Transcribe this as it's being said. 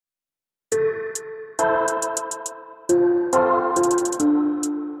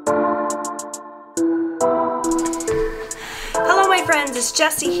friends, it's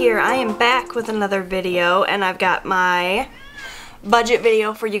Jessie here. I am back with another video, and I've got my budget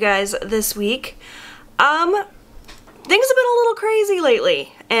video for you guys this week. Things have been a little crazy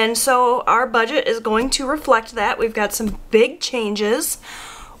lately, and so our budget is going to reflect that. We've got some big changes.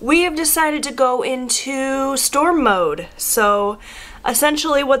 We have decided to go into storm mode. So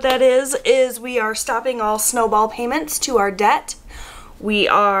essentially what that is we are stopping all snowball payments to our debt. We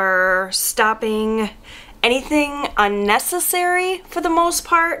are stopping anything unnecessary for the most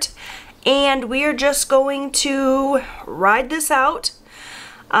part, and we are just going to ride this out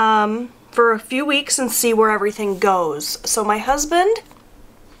for a few weeks and see where everything goes. So my husband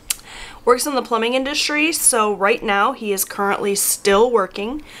works in the plumbing industry, so right now he is currently still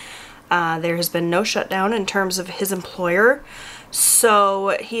working. There has been no shutdown in terms of his employer,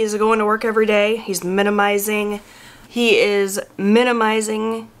 so he is going to work every day. He is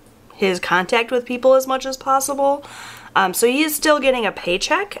minimizing his contact with people as much as possible. So he is still getting a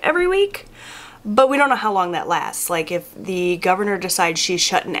paycheck every week, but we don't know how long that lasts. Like if the governor decides she's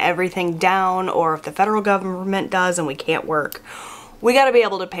shutting everything down, or if the federal government does and we can't work, we got to be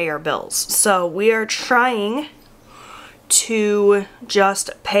able to pay our bills. So we are trying to just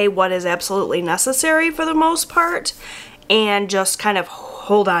pay what is absolutely necessary for the most part and just kind of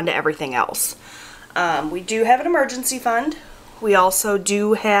hold on to everything else. We do have an emergency fund. We also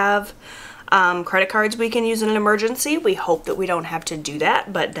do have credit cards we can use in an emergency. We hope that we don't have to do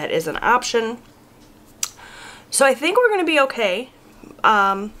that, but that is an option. So I think we're going to be okay.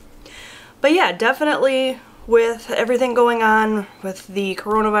 But yeah, definitely with everything going on with the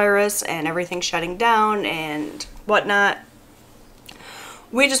coronavirus and everything shutting down and whatnot,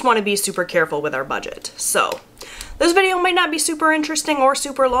 we just want to be super careful with our budget. So this video might not be super interesting or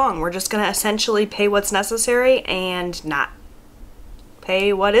super long. We're just going to essentially pay what's necessary and not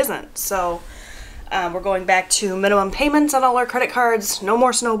pay what isn't. So we're going back to minimum payments on all our credit cards, no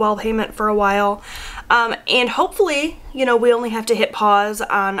more snowball payment for a while, and hopefully, you know, we only have to hit pause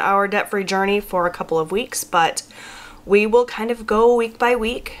on our debt-free journey for a couple of weeks, but we will kind of go week by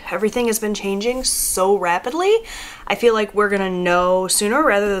week. Everything has been changing so rapidly. I feel like we're gonna know sooner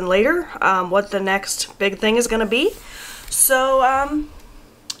rather than later what the next big thing is gonna be. So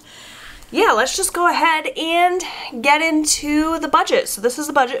yeah, let's just go ahead and get into the budget. So this is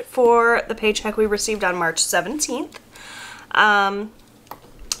the budget for the paycheck we received on March 17th.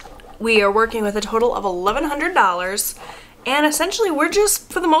 We are working with a total of $1,100, and essentially we're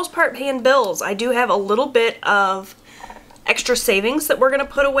just, for the most part, paying bills. I do have a little bit of extra savings that we're going to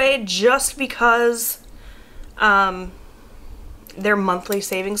put away just because they're monthly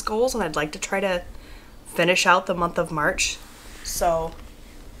savings goals, and I'd like to try to finish out the month of March. So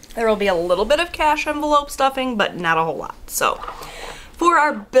there will be a little bit of cash envelope stuffing, but not a whole lot. So for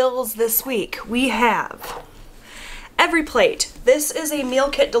our bills this week, we have Everyplate. This is a meal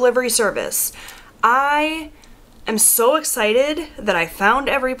kit delivery service. I am so excited that I found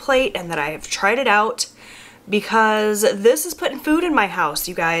Everyplate and that I have tried it out, because this is putting food in my house,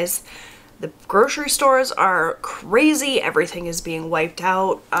 you guys. The grocery stores are crazy. Everything is being wiped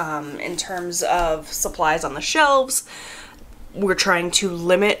out in terms of supplies on the shelves. We're trying to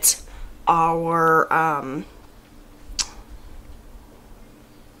limit our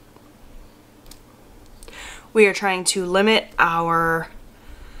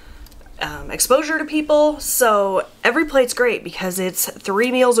exposure to people. So Everyplate's great because it's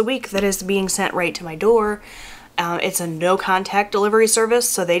 3 meals a week that is being sent right to my door. It's a no contact delivery service,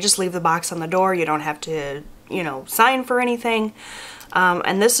 so they just leave the box on the door. You don't have to, you know, sign for anything.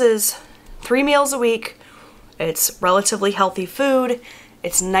 And this is 3 meals a week. It's relatively healthy food.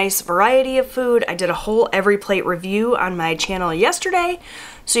 It's nice variety of food. I did a whole Everyplate review on my channel yesterday,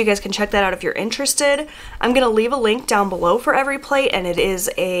 so you guys can check that out if you're interested. I'm going to leave a link down below for Everyplate, and it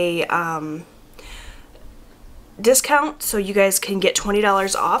is a discount, so you guys can get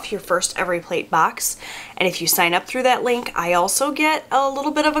 $20 off your first Everyplate box. And if you sign up through that link, I also get a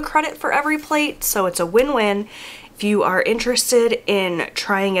little bit of a credit for Everyplate, so it's a win-win. If you are interested in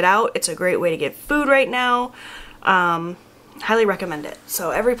trying it out, it's a great way to get food right now. Highly recommend it. So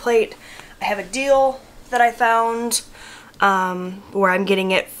Everyplate, I have a deal that I found where I'm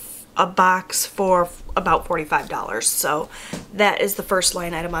getting it a box for about $45. So that is the first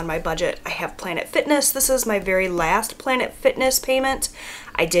line item on my budget. I have Planet Fitness. This is my very last Planet Fitness payment.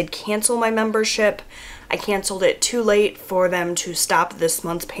 I did cancel my membership. I canceled it too late for them to stop this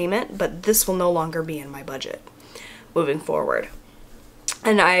month's payment, but this will no longer be in my budget moving forward.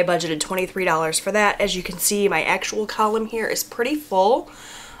 And I budgeted $23 for that. As you can see, my actual column here is pretty full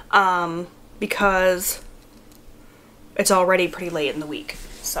because it's already pretty late in the week.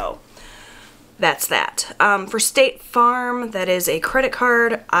 So that's that. For State Farm, that is a credit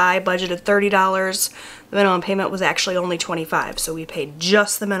card. I budgeted $30. The minimum payment was actually only $25, so we paid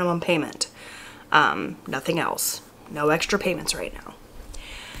just the minimum payment. Nothing else. No extra payments right now.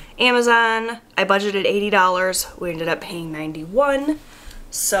 Amazon, I budgeted $80. We ended up paying $91.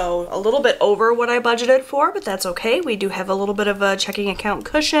 So a little bit over what I budgeted for, but that's okay. We do have a little bit of a checking account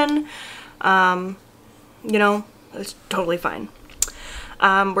cushion. You know, it's totally fine.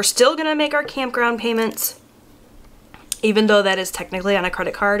 We're still gonna make our campground payments, even though that is technically on a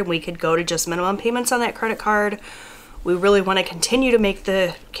credit card and we could go to just minimum payments on that credit card. We really want to continue to make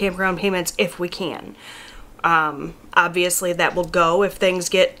the campground payments if we can. Obviously that will go if things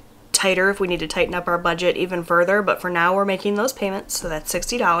get tighter, if we need to tighten up our budget even further, but for now we're making those payments, so that's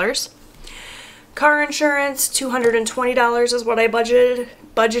 $60. Car insurance, $220 is what I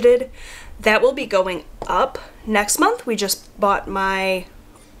budgeted. That will be going up next month. We just bought my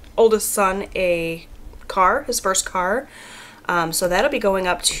oldest son a car, his first car. So that'll be going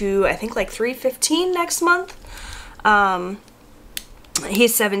up to, I think, like $315 next month.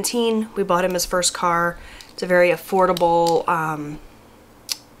 He's 17. We bought him his first car. It's a very affordable,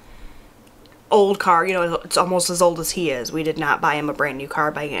 old car. You know, it's almost as old as he is. We did not buy him a brand new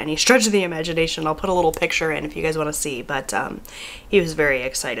car by any stretch of the imagination. I'll put a little picture in if you guys want to see, but he was very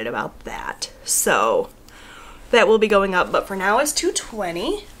excited about that. So that will be going up, but for now it's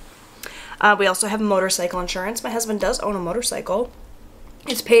 $220. We also have motorcycle insurance. My husband does own a motorcycle.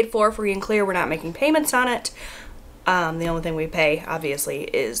 It's paid for, free and clear. We're not making payments on it. The only thing we pay, obviously,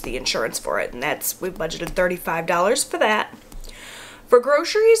 is the insurance for it, and we've budgeted $35 for that. For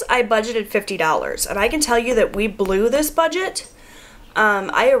groceries, I budgeted $50, and I can tell you that we blew this budget.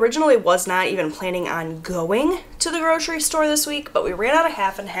 I originally was not even planning on going to the grocery store this week, but we ran out of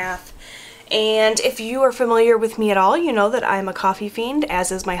half and half. And if you are familiar with me at all, you know that I'm a coffee fiend,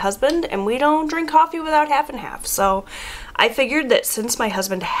 as is my husband, and we don't drink coffee without half and half. So I figured that since my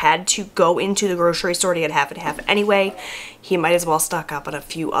husband had to go into the grocery store to get half and half anyway, he might as well stock up on a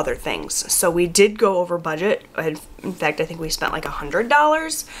few other things. So we did go over budget. In fact, I think we spent like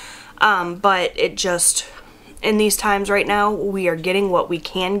 $100. But it just, in these times right now, we are getting what we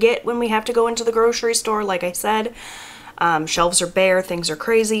can get when we have to go into the grocery store. Like I said, shelves are bare, things are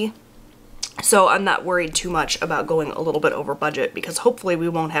crazy. So I'm not worried too much about going a little bit over budget, because hopefully we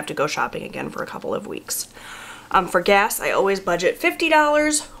won't have to go shopping again for a couple of weeks. For gas, I always budget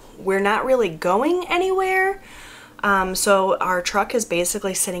 $50. We're not really going anywhere. So our truck is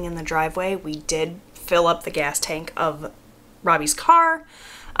basically sitting in the driveway. We did fill up the gas tank of Robbie's car.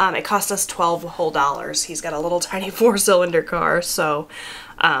 It cost us $12 whole. He's got a little tiny 4-cylinder car, so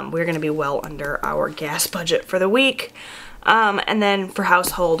we're going to be well under our gas budget for the week. And then for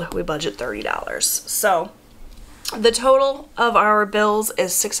household, we budget $30. So the total of our bills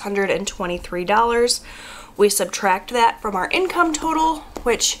is $623. We subtract that from our income total,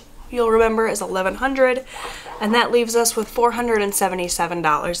 which you'll remember is $1,100, and that leaves us with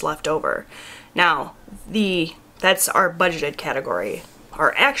 $477 left over. Now, that's our budgeted category.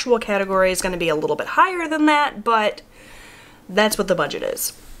 Our actual category is going to be a little bit higher than that, but that's what the budget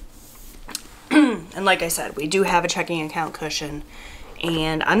is. And like I said, we do have a checking account cushion,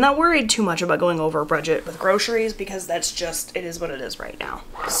 and I'm not worried too much about going over budget with groceries, because that's just, it is what it is right now.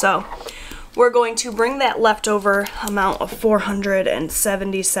 So we're going to bring that leftover amount of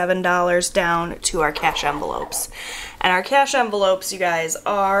 $477 down to our cash envelopes. And our cash envelopes, you guys,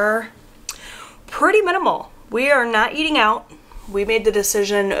 are pretty minimal. We are not eating out. We made the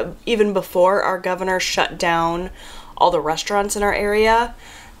decision even before our governor shut down all the restaurants in our area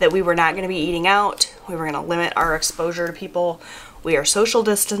that we were not going to be eating out. We were going to limit our exposure to people. We are social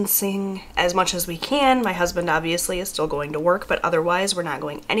distancing as much as we can. My husband obviously is still going to work, but otherwise we're not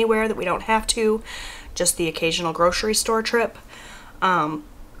going anywhere that we don't have to. Just the occasional grocery store trip.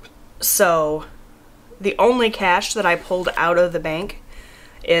 So the only cash that I pulled out of the bank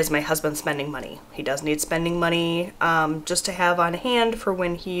is my husband spending money. He does need spending money just to have on hand for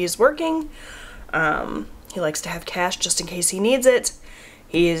when he's working. He likes to have cash just in case he needs it.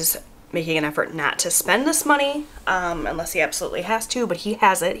 He's making an effort not to spend this money unless he absolutely has to, but he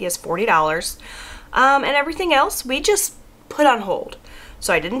has it. He has $40. And everything else we just put on hold.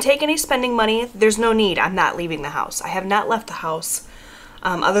 So I didn't take any spending money. There's no need. I'm not leaving the house. I have not left the house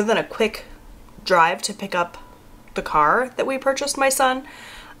other than a quick drive to pick up the car that we purchased my son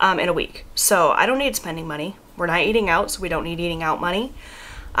in a week. So I don't need spending money. We're not eating out, so we don't need eating out money.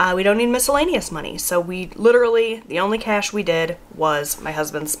 We don't need miscellaneous money. So we literally, the only cash we did was my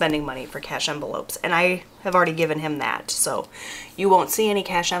husband spending money for cash envelopes. And I have already given him that. So you won't see any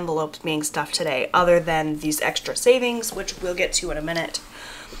cash envelopes being stuffed today other than these extra savings, which we'll get to in a minute.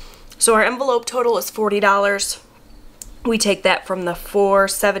 So our envelope total is $40. We take that from the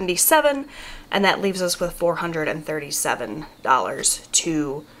 $477, and that leaves us with $437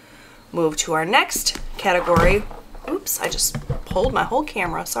 to move to our next category. Oops, I just pulled my whole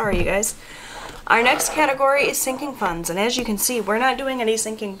camera. Sorry, you guys. Our next category is sinking funds, and as you can see, we're not doing any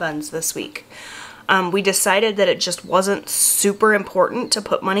sinking funds this week. We decided that it just wasn't super important to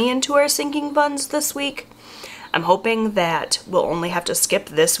put money into our sinking funds this week. I'm hoping that we'll only have to skip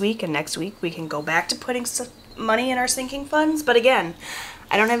this week, and next week we can go back to putting money in our sinking funds. But again,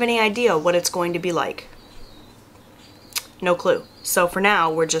 I don't have any idea what it's going to be like. No clue. So for now,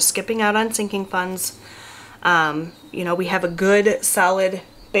 we're just skipping out on sinking funds. You know, we have a good, solid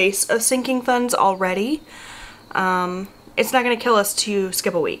base of sinking funds already. It's not going to kill us to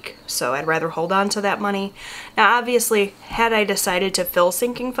skip a week, so I'd rather hold on to that money. Now, obviously, had I decided to fill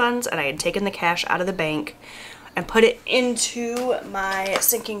sinking funds and I had taken the cash out of the bank and put it into my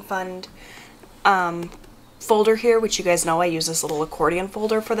sinking fund folder here, which you guys know I use this little accordion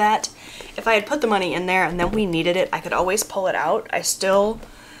folder for that. If I had put the money in there and then we needed it, I could always pull it out. I still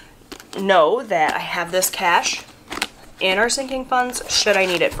know that I have this cash in our sinking funds should I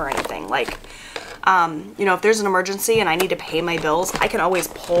need it for anything. Like, you know, if there's an emergency and I need to pay my bills, I can always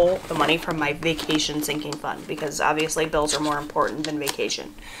pull the money from my vacation sinking fund, because obviously bills are more important than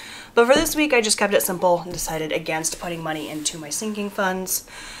vacation. But for this week, I just kept it simple and decided against putting money into my sinking funds.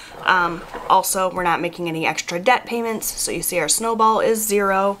 Also, we're not making any extra debt payments, so you see our snowball is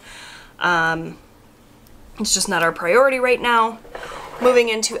 0. It's just not our priority right now. Moving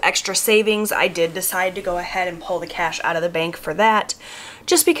into extra savings, I did decide to go ahead and pull the cash out of the bank for that.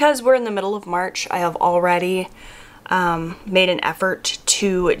 Just because we're in the middle of March, I have already made an effort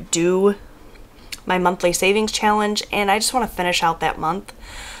to do my monthly savings challenge, and I just want to finish out that month.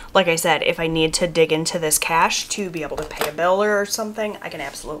 Like I said, if I need to dig into this cash to be able to pay a bill or something, I can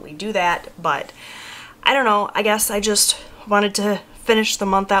absolutely do that. But I don't know, I guess I just wanted to finish the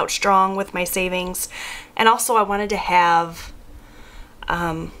month out strong with my savings. And also I wanted to have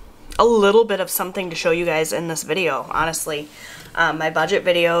a little bit of something to show you guys in this video, honestly. My budget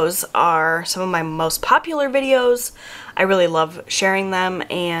videos are some of my most popular videos. I really love sharing them,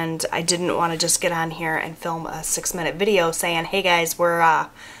 and I didn't want to just get on here and film a 6-minute video saying, hey guys, we're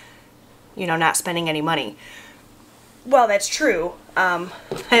you know, not spending any money. Well, that's true. I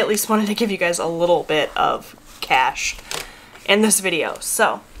at least wanted to give you guys a little bit of cash in this video.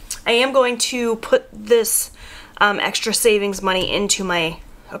 So I am going to put this extra savings money into my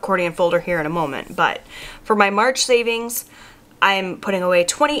accordion folder here in a moment, but for my March savings, I'm putting away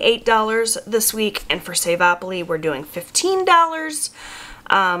 $28 this week, and for Savopoly, we're doing $15.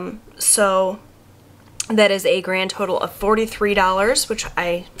 So that is a grand total of $43, which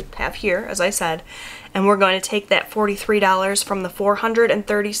I have here, as I said, and we're going to take that $43 from the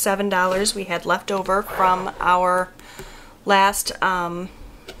 $437 we had left over from our last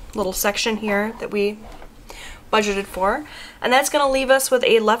little section here that we budgeted for, and that's going to leave us with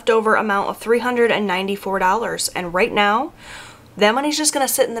a leftover amount of $394. And right now, that money's just going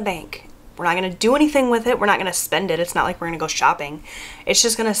to sit in the bank. We're not going to do anything with it. We're not going to spend it. It's not like we're going to go shopping. It's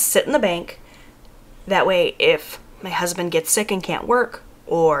just going to sit in the bank. That way, if my husband gets sick and can't work,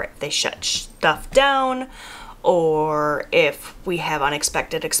 or if they shut stuff down, or if we have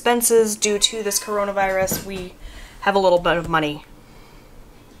unexpected expenses due to this coronavirus, we have a little bit of money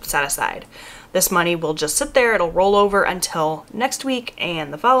set aside. This money will just sit there. It'll roll over until next week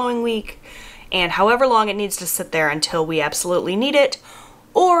and the following week, and however long it needs to sit there until we absolutely need it,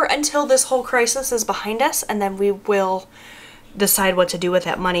 or until this whole crisis is behind us, and then we will decide what to do with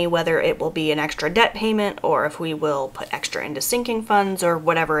that money, whether it will be an extra debt payment or if we will put extra into sinking funds or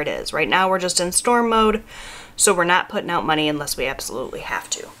whatever it is. Right now we're just in storm mode, so we're not putting out money unless we absolutely have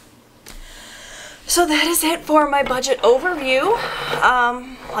to. So that is it for my budget overview.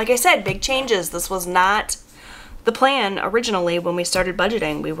 Like I said, big changes. This was not the plan originally when we started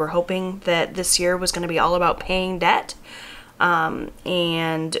budgeting. We were hoping that this year was going to be all about paying debt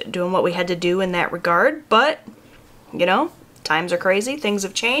and doing what we had to do in that regard, but you know, times are crazy, things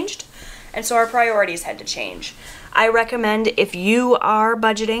have changed, and so our priorities had to change. I recommend, if you are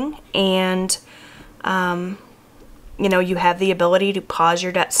budgeting and you know, you have the ability to pause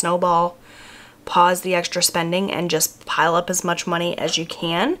your debt snowball, pause the extra spending, and just pile up as much money as you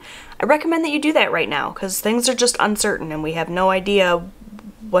can, I recommend that you do that right now, because things are just uncertain and we have no idea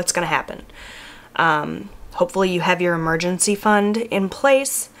what's going to happen. Hopefully you have your emergency fund in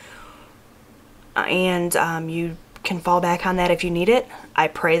place, and you can fall back on that if you need it. I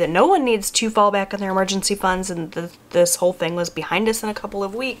pray that no one needs to fall back on their emergency funds and this whole thing was behind us in a couple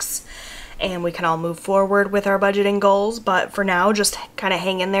of weeks and we can all move forward with our budgeting goals. But for now, just kind of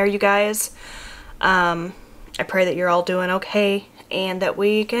hang in there, you guys. I pray that you're all doing okay and that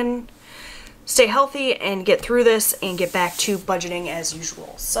we can stay healthy and get through this and get back to budgeting as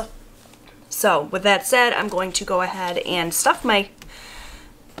usual. So with that said, I'm going to go ahead and stuff my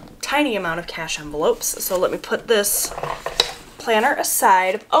tiny amount of cash envelopes. So let me put this planner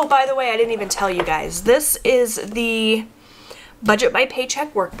aside. Oh, by the way, I didn't even tell you guys. This is the Budget by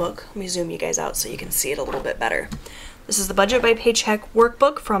Paycheck workbook. Let me zoom you guys out so you can see it a little bit better. This is the Budget by Paycheck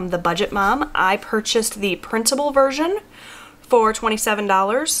workbook from the Budget Mom. I purchased the printable version for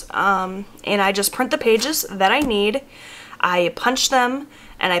 $27, and I just print the pages that I need. I punch them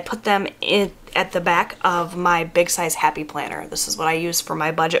and I put them in at the back of my big size Happy Planner. This is what I use for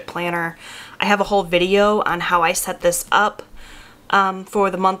my budget planner. I have a whole video on how I set this up for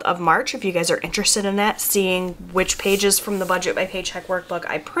the month of March, if you guys are interested in that, seeing which pages from the Budget by Paycheck workbook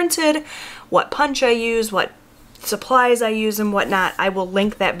I printed, what punch I use, what supplies I use, and whatnot. I will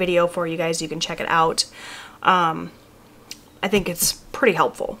link that video for you guys. You can check it out. I think it's pretty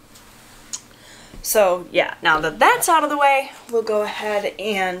helpful. So yeah, now that that's out of the way, we'll go ahead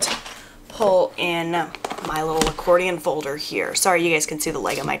and pull in my little accordion folder here. Sorry, you guys can see the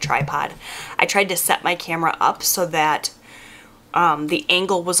leg of my tripod. I tried to set my camera up so that the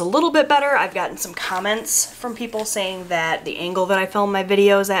angle was a little bit better. I've gotten some comments from people saying that the angle that I film my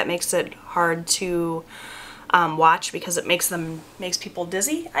videos at makes it hard to watch because it makes people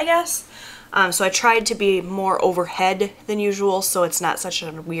dizzy, I guess. So I tried to be more overhead than usual so it's not such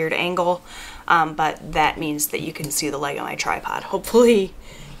a weird angle, but that means that you can see the leg of my tripod. Hopefully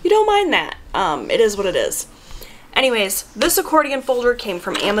you don't mind that. It is what it is. Anyways, this accordion folder came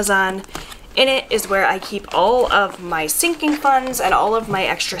from Amazon. In it is where I keep all of my sinking funds and all of my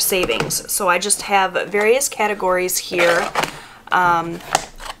extra savings. So I just have various categories here. I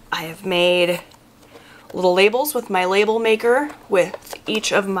have made little labels with my label maker with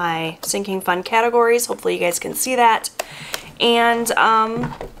each of my sinking fund categories. Hopefully you guys can see that. And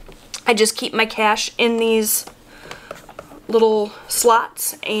I just keep my cash in these little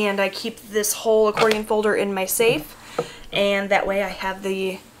slots, and I keep this whole accordion folder in my safe, and that way I have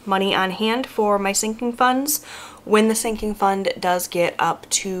the money on hand for my sinking funds. When the sinking fund does get up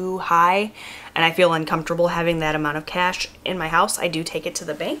too high and I feel uncomfortable having that amount of cash in my house, I do take it to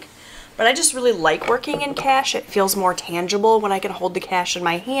the bank. But I just really like working in cash. It feels more tangible when I can hold the cash in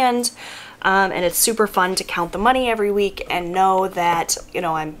my hand, and it's super fun to count the money every week and know that, you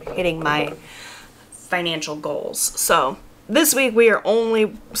know, I'm hitting my financial goals. So this week we are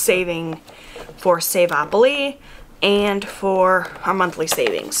only saving for Savopoly and for our monthly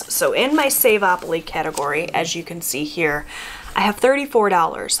savings. So in my Savopoly category, as you can see here, I have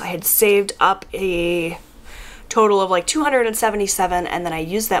 $34. I had saved up a total of like $277, and then I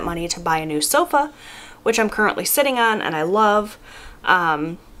used that money to buy a new sofa, which I'm currently sitting on and I love.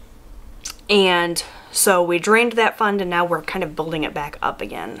 And so we drained that fund, and now we're kind of building it back up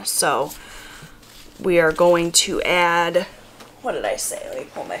again. So we are going to add, what did I say? Let me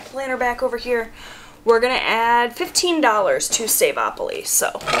pull my planner back over here. We're going to add $15 to Savopoly.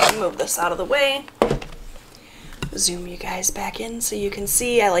 So let me move this out of the way. Zoom you guys back in so you can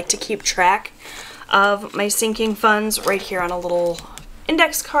see. I like to keep track of my sinking funds right here on a little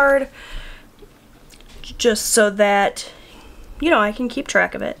index card, just so that, you know, I can keep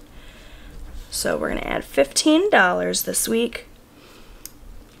track of it. So we're going to add $15 this week.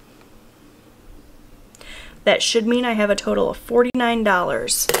 That should mean I have a total of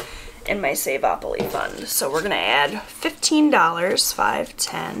 $49 in my Savopoly fund. So we're going to add $15, 5,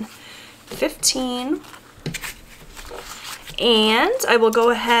 10, 15, and I will go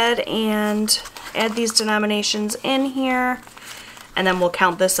ahead and add these denominations in here, and then we'll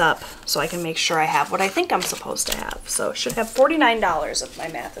count this up so I can make sure I have what I think I'm supposed to have. So I should have $49 if my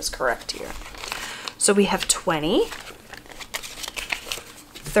math is correct here. So we have 20,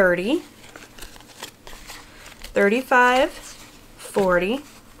 30, 35, 40,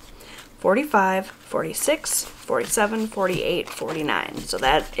 45, 46, 47, 48, 49. So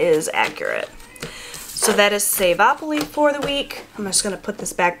that is accurate. So that is Savopoly for the week. I'm just going to put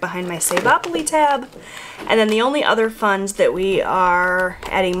this back behind my Savopoly tab. And then the only other funds that we are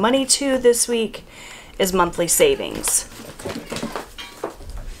adding money to this week is monthly savings.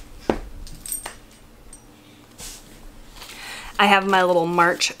 I have my little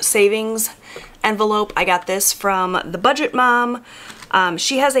March savings envelope. I got this from the Budget Mom.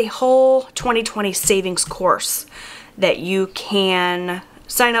 She has a whole 2020 savings course that you can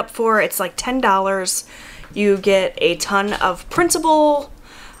sign up for. It's like $10. You get a ton of printable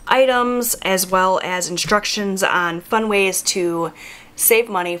items as well as instructions on fun ways to save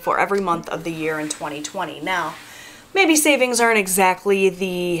money for every month of the year in 2020. Now, maybe savings aren't exactly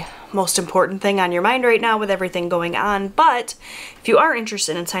the most important thing on your mind right now with everything going on, but if you are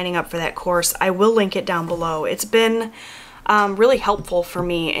interested in signing up for that course, I will link it down below. It's been really helpful for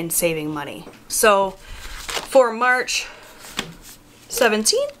me in saving money. So for March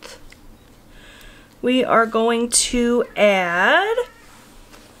 17th, we are going to add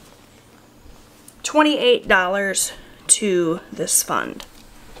 $28 to this fund,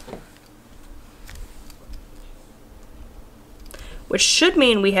 which should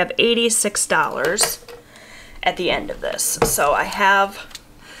mean we have $86 at the end of this. So I have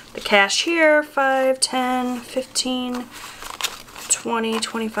the cash here, 5, 10, 15, 20,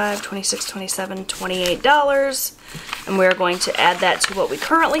 25, 26, 27, $28. And we're going to add that to what we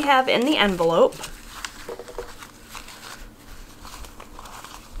currently have in the envelope.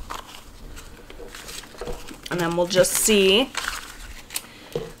 And then we'll just see,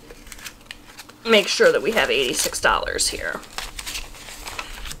 make sure that we have $86 here.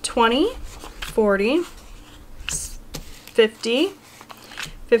 20, 40, 50,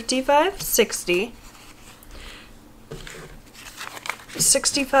 55, 60,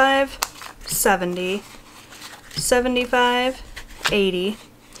 65, 70, 75, 80,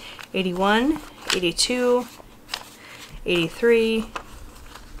 81, 82, 83,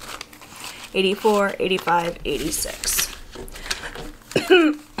 84, 85, 86.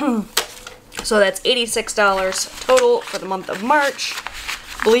 So that's $86 total for the month of March.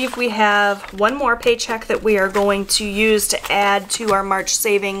 I believe we have one more paycheck that we are going to use to add to our March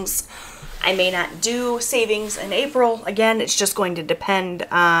savings. I may not do savings in April. Again, it's just going to depend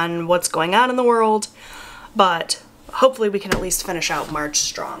on what's going on in the world, but hopefully we can at least finish out March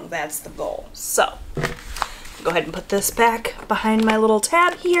strong. That's the goal. So, go ahead and put this back behind my little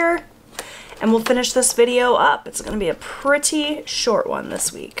tab here, and we'll finish this video up. It's going to be a pretty short one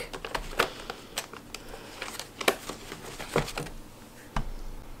this week.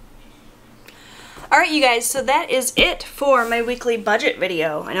 Alright you guys, so that is it for my weekly budget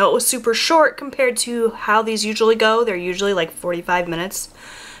video. I know it was super short compared to how these usually go. They're usually like 45 minutes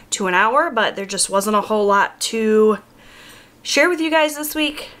to an hour, but there just wasn't a whole lot to share with you guys this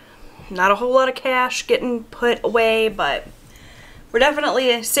week. Not a whole lot of cash getting put away, but we're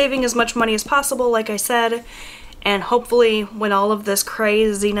definitely saving as much money as possible, like I said, and hopefully when all of this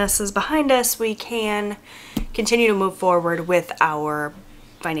craziness is behind us, we can continue to move forward with our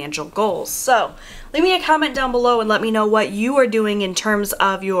financial goals. So leave me a comment down below and let me know what you are doing in terms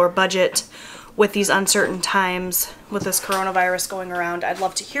of your budget with these uncertain times with this coronavirus going around. I'd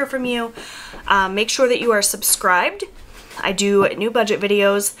love to hear from you. Make sure that you are subscribed. I do new budget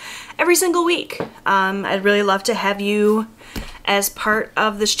videos every single week. I'd really love to have you as part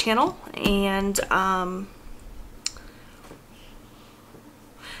of this channel, and I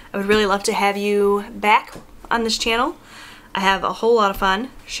would really love to have you back on this channel. I have a whole lot of fun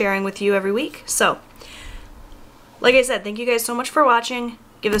sharing with you every week. So, like I said, thank you guys so much for watching.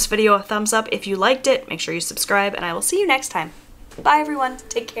 Give this video a thumbs up if you liked it. Make sure you subscribe, and I will see you next time. Bye everyone.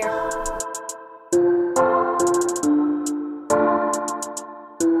 Take care.